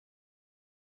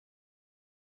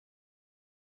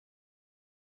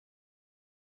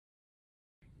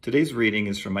Today's reading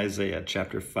is from Isaiah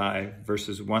chapter 5,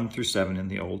 verses 1 through 7 in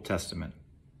the Old Testament.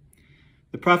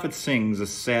 The prophet sings a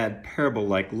sad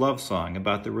parable-like love song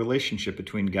about the relationship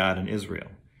between God and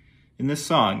Israel. In this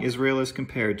song, Israel is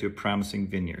compared to a promising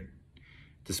vineyard.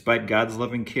 Despite God's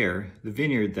loving care, the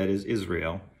vineyard that is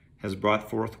Israel has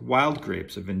brought forth wild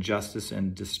grapes of injustice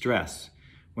and distress,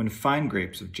 when fine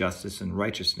grapes of justice and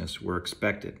righteousness were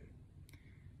expected.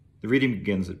 The reading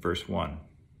begins at verse 1.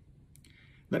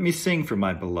 Let me sing for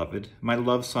my beloved, my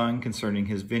love song concerning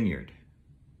his vineyard.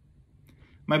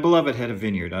 My beloved had a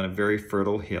vineyard on a very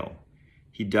fertile hill.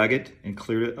 He dug it and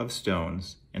cleared it of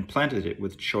stones and planted it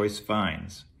with choice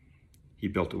vines. He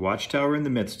built a watchtower in the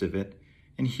midst of it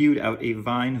and hewed out a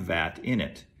vine vat in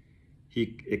it.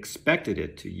 He expected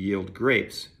it to yield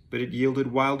grapes, but it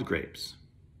yielded wild grapes.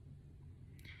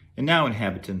 And now,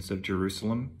 inhabitants of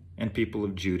Jerusalem and people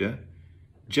of Judah,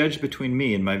 judge between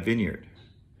me and my vineyard.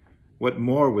 What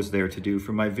more was there to do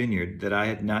for my vineyard that I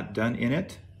had not done in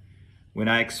it? When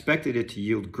I expected it to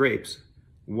yield grapes,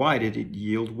 why did it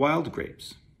yield wild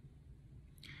grapes?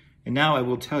 And now I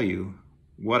will tell you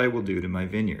what I will do to my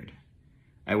vineyard.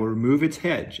 I will remove its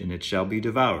hedge, and it shall be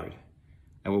devoured.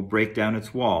 I will break down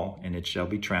its wall, and it shall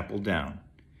be trampled down.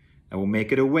 I will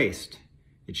make it a waste.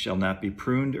 It shall not be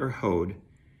pruned or hoed,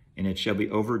 and it shall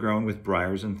be overgrown with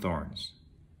briars and thorns.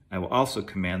 I will also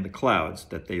command the clouds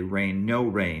that they rain no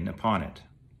rain upon it.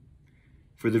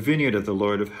 For the vineyard of the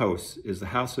Lord of hosts is the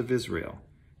house of Israel,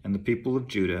 and the people of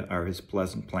Judah are his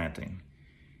pleasant planting.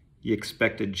 He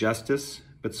expected justice,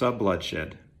 but saw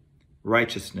bloodshed,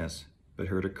 righteousness, but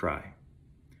heard a cry.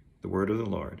 The word of the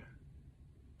Lord.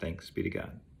 Thanks be to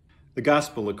God. The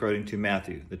Gospel according to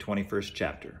Matthew, the 21st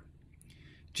chapter.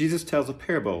 Jesus tells a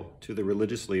parable to the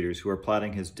religious leaders who are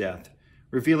plotting his death,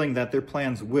 revealing that their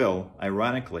plans will,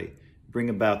 ironically, bring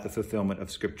about the fulfillment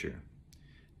of Scripture.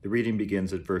 The reading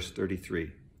begins at verse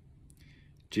 33.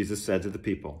 Jesus said to the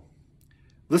people,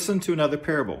 "Listen to another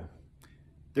parable.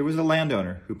 There was a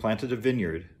landowner who planted a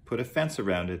vineyard, put a fence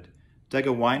around it, dug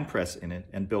a winepress in it,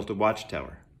 and built a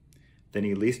watchtower. Then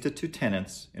he leased it to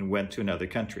tenants and went to another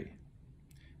country.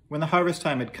 When the harvest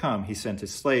time had come, he sent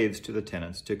his slaves to the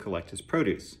tenants to collect his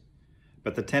produce.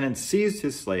 But the tenants seized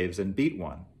his slaves and beat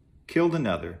one, killed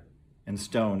another, and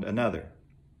stoned another.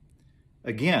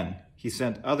 Again, he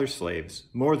sent other slaves,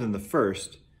 more than the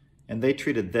first, and they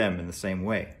treated them in the same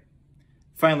way.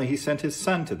 Finally, he sent his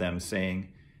son to them, saying,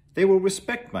 'They will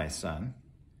respect my son.'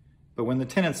 But when the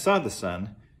tenants saw the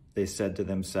son, they said to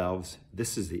themselves,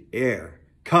 'This is the heir.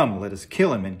 Come, let us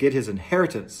kill him and get his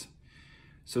inheritance.'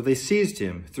 So they seized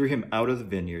him, threw him out of the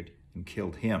vineyard, and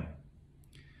killed him.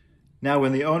 Now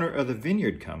when the owner of the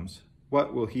vineyard comes,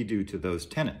 what will he do to those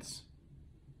tenants?"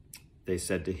 They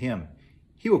said to him,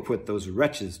 "He will put those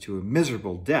wretches to a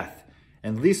miserable death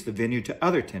and lease the vineyard to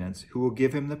other tenants who will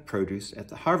give him the produce at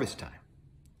the harvest time."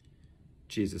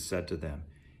 Jesus said to them,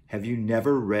 "Have you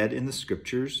never read in the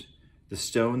Scriptures, 'The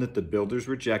stone that the builders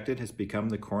rejected has become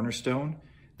the cornerstone'?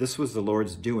 This was the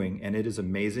Lord's doing, and it is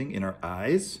amazing in our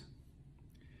eyes?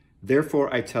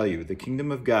 Therefore I tell you, the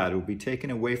kingdom of God will be taken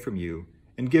away from you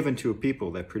and given to a people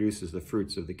that produces the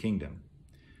fruits of the kingdom.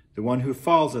 The one who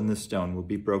falls on this stone will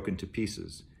be broken to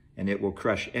pieces, and it will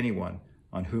crush anyone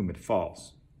on whom it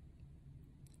falls."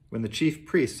 When the chief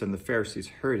priests and the Pharisees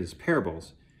heard his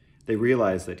parables, they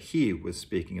realized that he was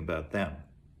speaking about them.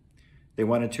 They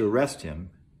wanted to arrest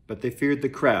him, but they feared the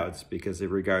crowds because they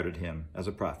regarded him as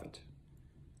a prophet.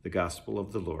 The Gospel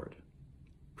of the Lord.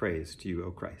 Praise to you,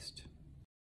 O Christ.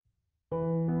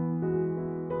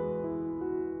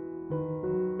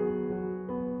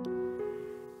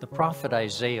 The prophet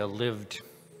Isaiah lived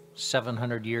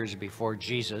 700 years before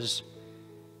Jesus,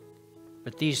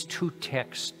 but these two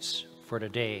texts for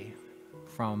today,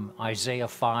 from Isaiah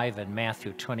 5 and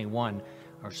Matthew 21,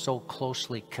 are so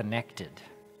closely connected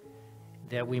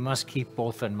that we must keep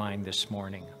both in mind this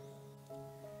morning.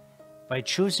 By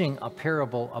choosing a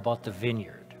parable about the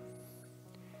vineyard,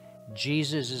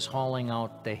 Jesus is hauling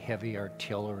out the heavy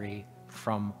artillery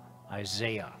from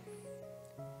Isaiah.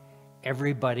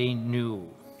 Everybody knew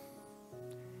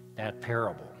that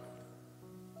parable.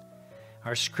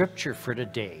 Our scripture for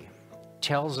today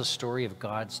tells a story of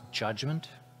God's judgment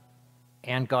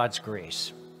and God's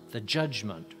grace. The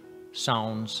judgment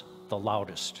sounds the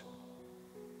loudest,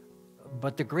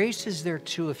 but the grace is there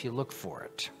too if you look for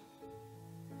it.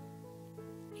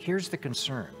 Here's the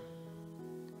concern.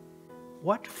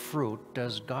 What fruit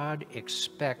does God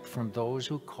expect from those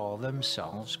who call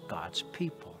themselves God's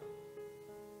people?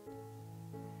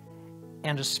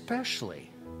 And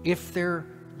especially if they're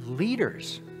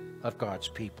leaders of God's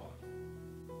people.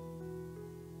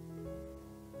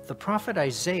 The prophet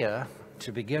Isaiah,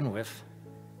 to begin with,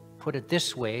 put it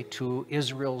this way to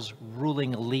Israel's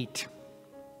ruling elite.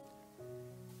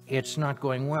 It's not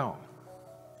going well.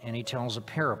 And he tells a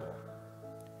parable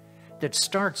that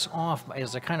starts off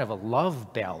as a kind of a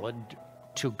love ballad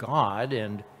to God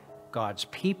and God's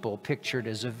people, pictured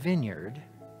as a vineyard.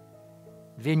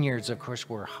 Vineyards, of course,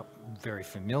 were very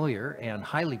familiar and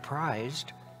highly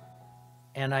prized.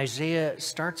 And Isaiah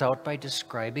starts out by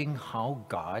describing how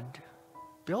God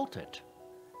built it.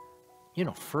 You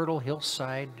know, fertile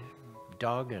hillside,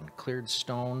 dug and cleared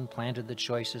stone, planted the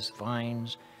choicest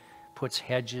vines, puts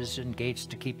hedges and gates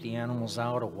to keep the animals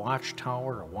out, a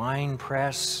watchtower, a wine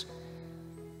press.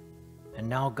 And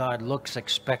now God looks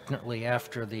expectantly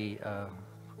after a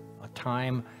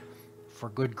time for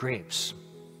good grapes.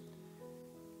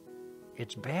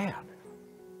 It's bad.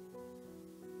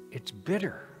 It's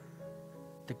bitter.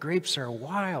 The grapes are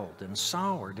wild and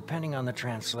sour, depending on the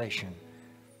translation.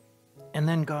 And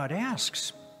then God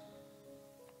asks,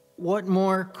 what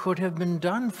more could have been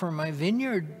done for my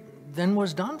vineyard than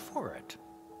was done for it?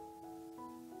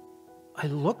 I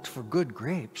looked for good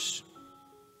grapes.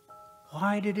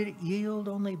 Why did it yield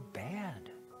only bad?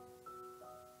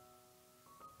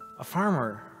 A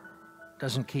farmer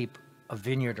doesn't keep a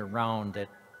vineyard around that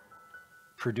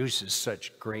produces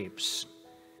such grapes.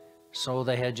 So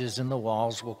the hedges and the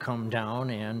walls will come down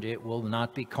and it will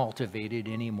not be cultivated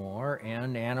anymore,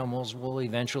 and animals will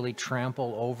eventually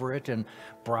trample over it and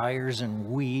briars and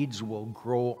weeds will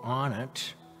grow on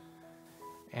it.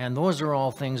 And those are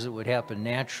all things that would happen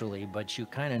naturally, but you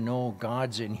kind of know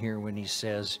God's in here when he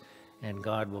says, and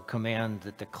God will command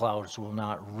that the clouds will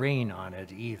not rain on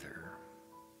it either.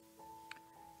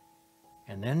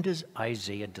 And then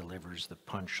Isaiah delivers the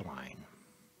punchline.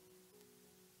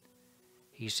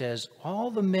 He says, all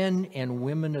the men and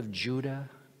women of Judah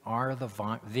are the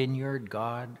vineyard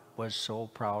God was so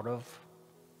proud of.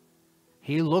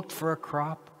 He looked for a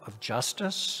crop of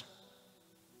justice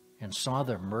and saw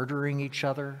them murdering each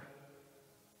other.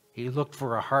 He looked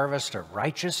for a harvest of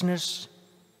righteousness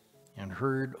and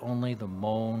heard only the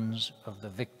moans of the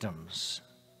victims.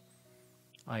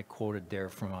 I quoted there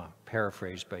from a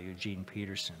paraphrase by Eugene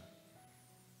Peterson.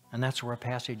 And that's where our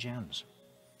passage ends.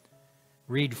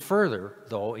 Read further,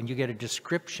 though, and you get a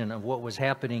description of what was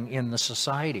happening in the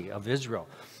society of Israel.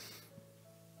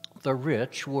 The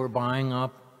rich were buying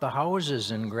up the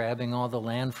houses and grabbing all the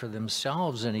land for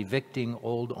themselves and evicting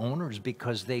old owners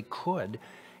because they could,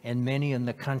 and many in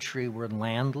the country were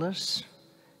landless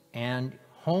and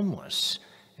homeless.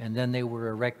 And then they were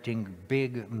erecting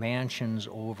big mansions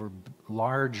over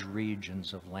large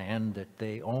regions of land that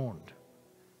they owned.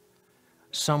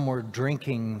 Some were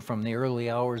drinking from the early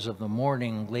hours of the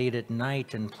morning, late at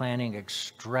night, and planning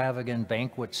extravagant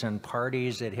banquets and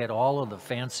parties that had all of the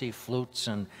fancy flutes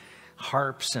and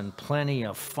harps and plenty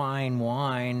of fine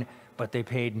wine, but they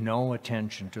paid no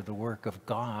attention to the work of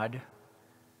God.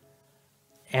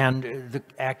 And the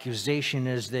accusation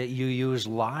is that you use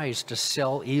lies to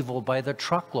sell evil by the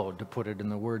truckload, to put it in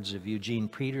the words of Eugene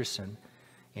Peterson.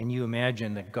 And you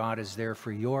imagine that God is there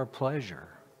for your pleasure.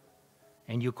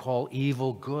 And you call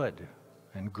evil good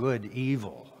and good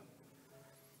evil.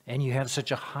 And you have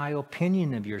such a high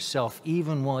opinion of yourself,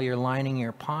 even while you're lining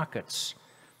your pockets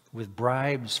with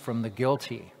bribes from the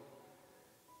guilty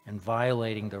and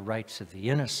violating the rights of the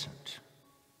innocent.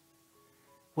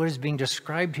 What is being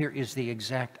described here is the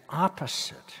exact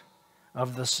opposite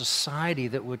of the society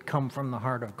that would come from the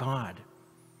heart of God.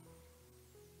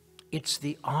 It's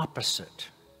the opposite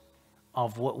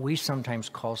of what we sometimes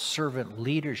call servant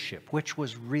leadership, which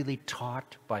was really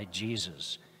taught by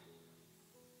Jesus.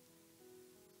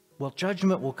 Well,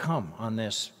 judgment will come on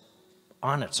this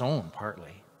on its own,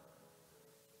 partly.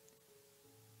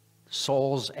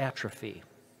 Souls atrophy,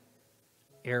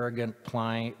 arrogant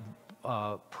pride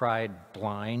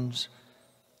blinds,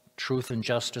 truth and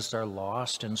justice are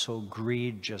lost, and so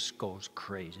greed just goes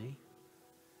crazy.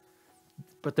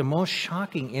 But the most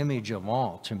shocking image of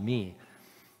all, to me,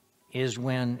 is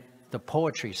when the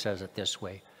poetry says it this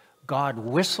way: God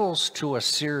whistles to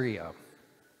Assyria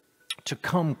to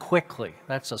come quickly.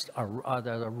 That's a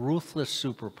ruthless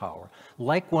superpower.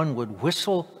 Like one would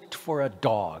whistle for a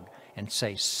dog and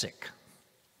say, sick.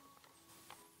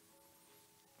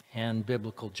 And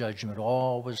biblical judgment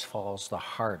always falls the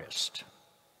hardest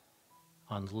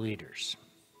on the leaders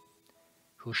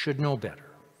who should know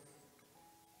better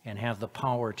and have the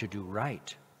power to do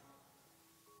right,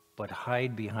 but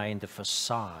hide behind the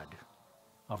facade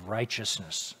of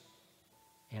righteousness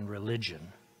and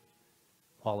religion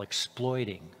while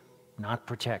exploiting, not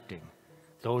protecting,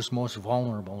 those most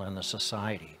vulnerable in the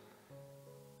society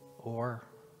or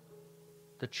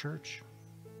the church.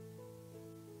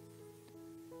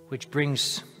 which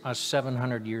brings us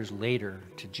 700 years later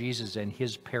to Jesus and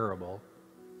his parable,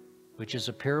 which is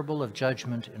a parable of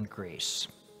judgment and grace.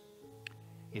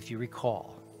 If you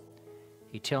recall,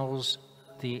 he tells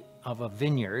of a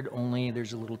vineyard, only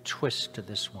there's a little twist to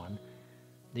this one.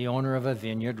 The owner of a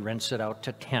vineyard rents it out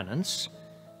to tenants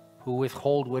who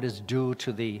withhold what is due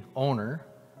to the owner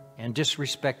and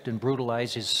disrespect and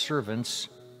brutalize his servants,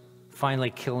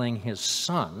 finally killing his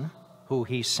son, who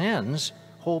he sends,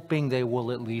 hoping they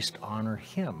will at least honor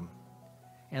him.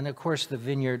 And of course, the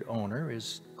vineyard owner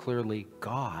is clearly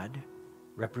God,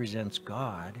 represents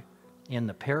God in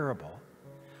the parable,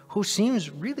 who seems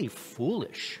really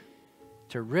foolish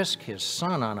to risk his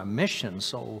son on a mission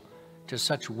to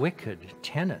such wicked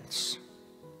tenants.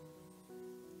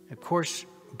 Of course,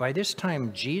 by this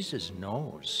time, Jesus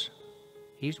knows.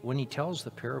 When he tells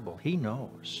the parable, he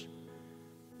knows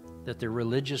that the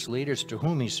religious leaders to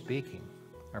whom he's speaking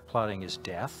are plotting his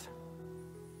death.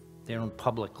 They don't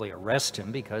publicly arrest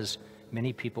him because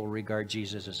many people regard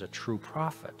Jesus as a true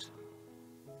prophet.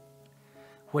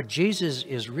 What Jesus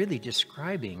is really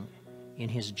describing in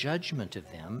his judgment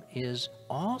of them is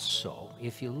also,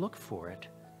 if you look for it,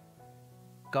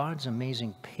 God's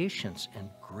amazing patience and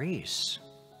grace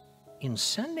in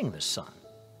sending the Son.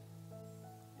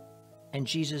 And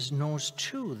Jesus knows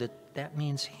too that that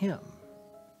means him,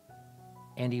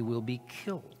 and he will be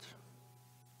killed.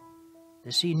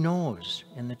 This he knows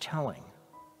in the telling.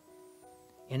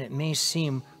 And it may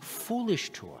seem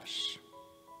foolish to us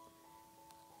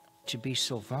to be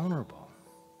so vulnerable.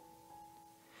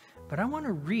 But I want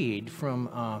to read from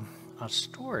a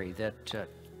story that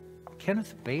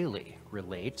Kenneth Bailey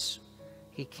relates.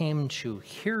 He came to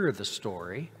hear the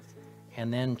story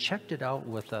and then checked it out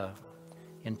with an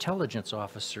intelligence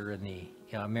officer in the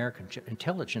American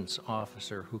intelligence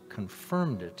officer who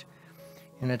confirmed it.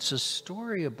 And it's a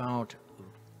story about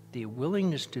the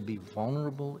willingness to be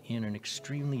vulnerable in an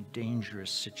extremely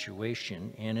dangerous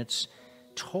situation. And it's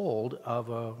told of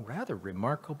a rather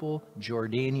remarkable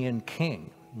Jordanian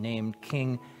king named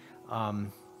King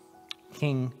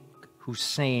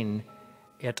Hussein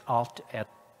et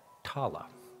Tala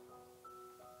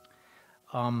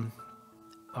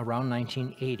around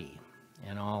 1980.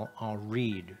 And I'll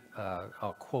read,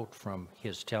 I'll quote from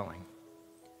his telling.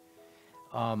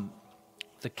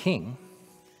 The king,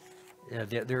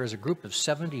 there is a group of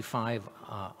 75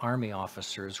 army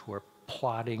officers who are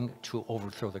plotting to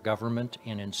overthrow the government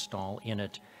and install in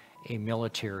it a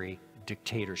military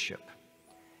dictatorship.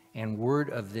 And word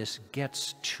of this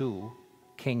gets to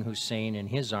King Hussein and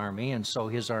his army, and so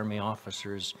his army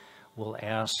officers will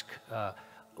ask,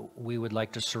 we would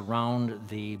like to surround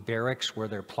the barracks where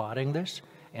they're plotting this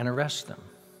and arrest them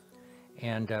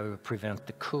and prevent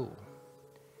the coup.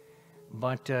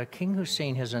 But King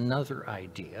Hussein has another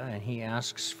idea, and he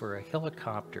asks for a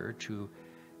helicopter to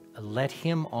let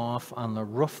him off on the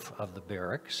roof of the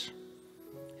barracks.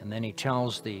 And then he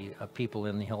tells the people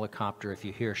in the helicopter, if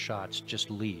you hear shots, just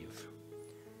leave.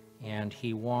 And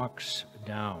he walks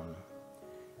down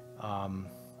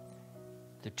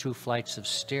the 2 flights of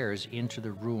stairs into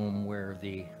the room where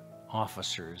the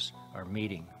officers are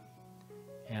meeting.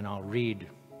 And I'll read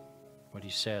what he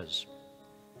says.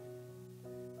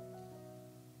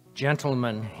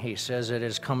 Gentlemen, he says, it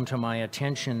has come to my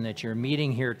attention that you're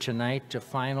meeting here tonight to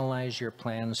finalize your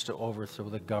plans to overthrow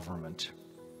the government,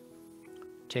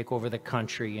 take over the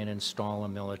country, and install a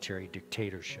military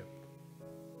dictatorship.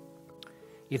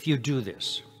 If you do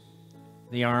this,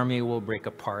 the army will break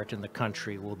apart and the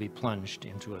country will be plunged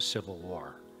into a civil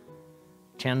war.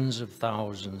 Tens of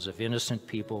thousands of innocent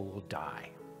people will die.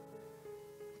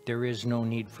 There is no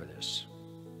need for this.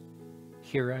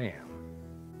 Here I am.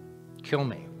 Kill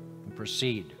me and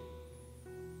proceed.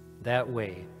 That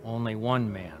way, only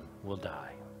one man will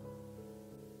die.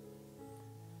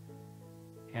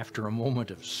 After a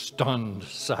moment of stunned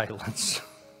silence,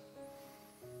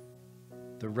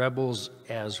 the rebels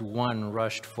as one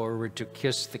rushed forward to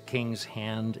kiss the king's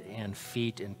hand and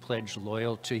feet and pledge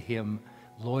loyalty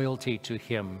to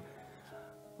him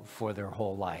for their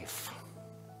whole life.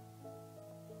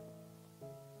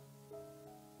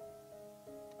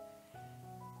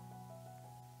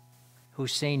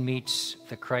 Hussein meets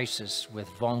the crisis with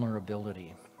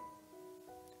vulnerability.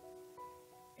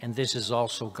 And this is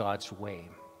also God's way.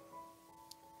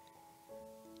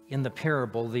 In the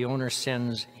parable, the owner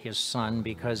sends his son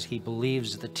because he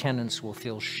believes the tenants will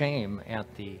feel shame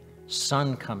at the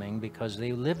son coming, because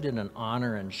they lived in an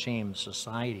honor and shame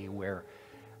society where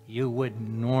you would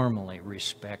normally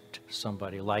respect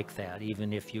somebody like that,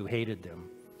 even if you hated them.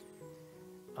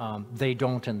 They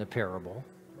don't in the parable.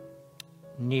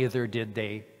 Neither did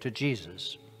they to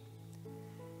Jesus.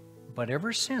 But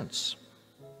ever since,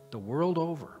 the world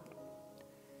over,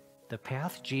 the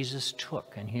path Jesus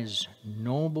took and his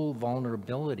noble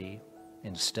vulnerability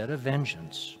instead of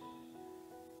vengeance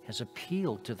has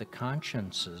appealed to the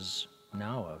consciences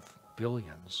now of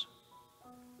billions,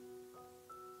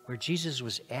 where Jesus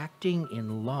was acting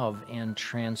in love and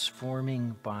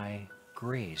transforming by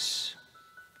grace.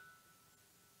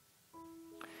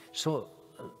 So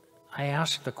I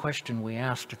asked the question we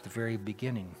asked at the very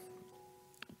beginning.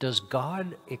 Does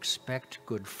God expect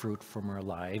good fruit from our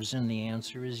lives? And the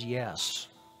answer is yes.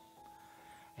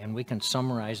 And we can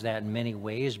summarize that in many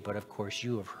ways, but of course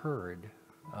you have heard.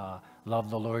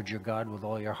 Love the Lord your God with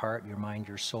all your heart, your mind,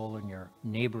 your soul, and your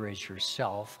neighbor as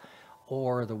yourself.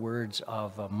 Or the words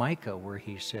of Micah, where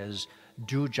he says,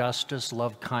 do justice,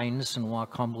 love kindness, and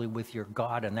walk humbly with your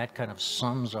God. And that kind of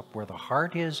sums up where the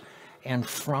heart is. And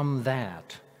from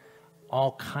that,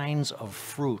 all kinds of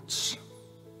fruits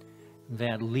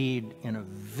that lead in a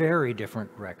very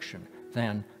different direction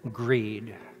than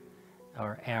greed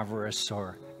or avarice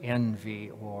or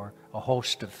envy or a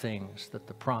host of things that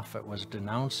the prophet was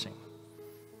denouncing.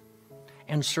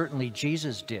 And certainly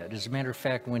Jesus did. As a matter of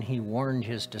fact, when he warned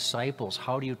his disciples,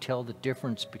 how do you tell the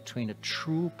difference between a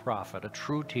true prophet, a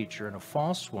true teacher, and a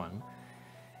false one?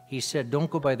 He said, don't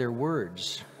go by their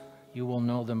words. You will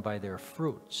know them by their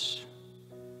fruits.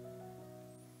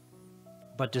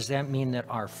 But does that mean that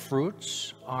our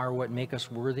fruits are what make us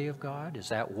worthy of God? Is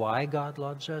that why God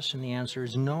loves us? And the answer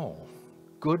is no.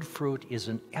 Good fruit is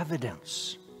an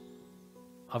evidence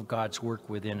of God's work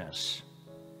within us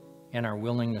and our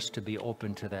willingness to be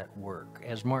open to that work.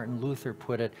 As Martin Luther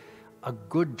put it, a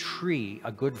good tree,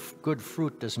 a good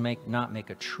fruit does not make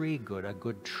a tree good. A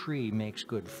good tree makes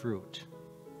good fruit.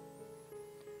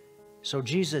 So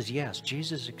Jesus, yes,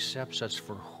 Jesus accepts us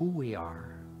for who we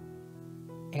are,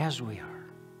 as we are.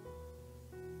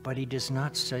 But he does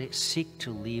not seek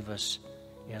to leave us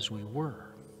as we were.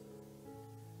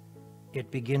 It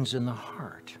begins in the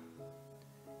heart.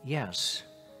 Yes,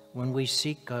 when we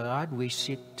seek God, we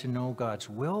seek to know God's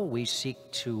will. We seek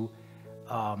to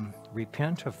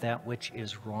repent of that which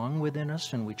is wrong within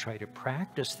us, and we try to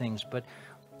practice things. But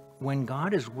when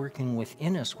God is working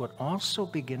within us, what also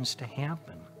begins to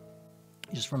happen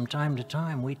is from time to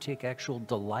time we take actual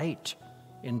delight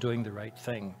in doing the right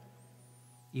thing,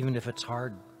 even if it's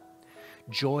hard.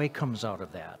 Joy comes out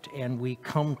of that, and we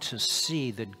come to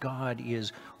see that God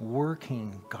is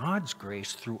working God's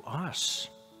grace through us.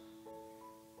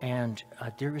 And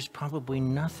there is probably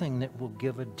nothing that will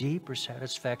give a deeper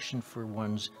satisfaction for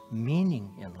one's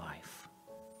meaning in life,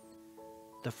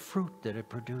 the fruit that it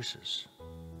produces.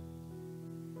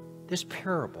 This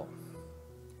parable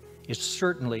is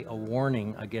certainly a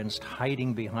warning against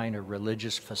hiding behind a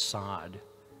religious facade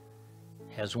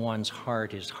as one's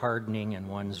heart is hardening and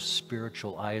one's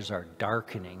spiritual eyes are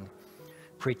darkening,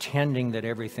 pretending that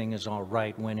everything is all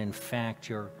right when in fact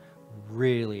you're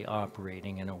really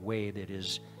operating in a way that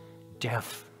is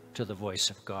deaf to the voice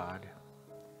of God.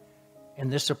 And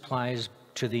this applies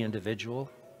to the individual.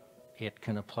 It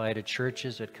can apply to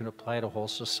churches. It can apply to whole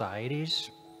societies.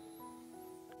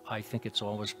 I think it's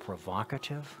always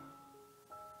provocative.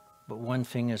 But one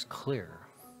thing is clear.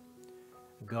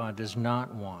 God does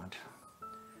not want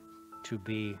to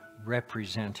be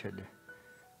represented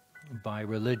by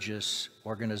religious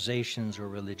organizations or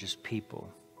religious people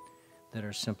that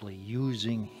are simply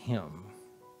using him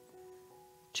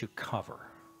to cover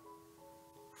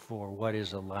for what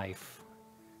is a life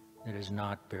that is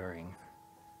not bearing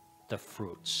the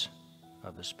fruits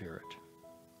of the Spirit.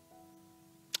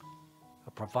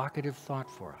 A provocative thought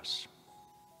for us.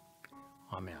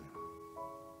 Amen.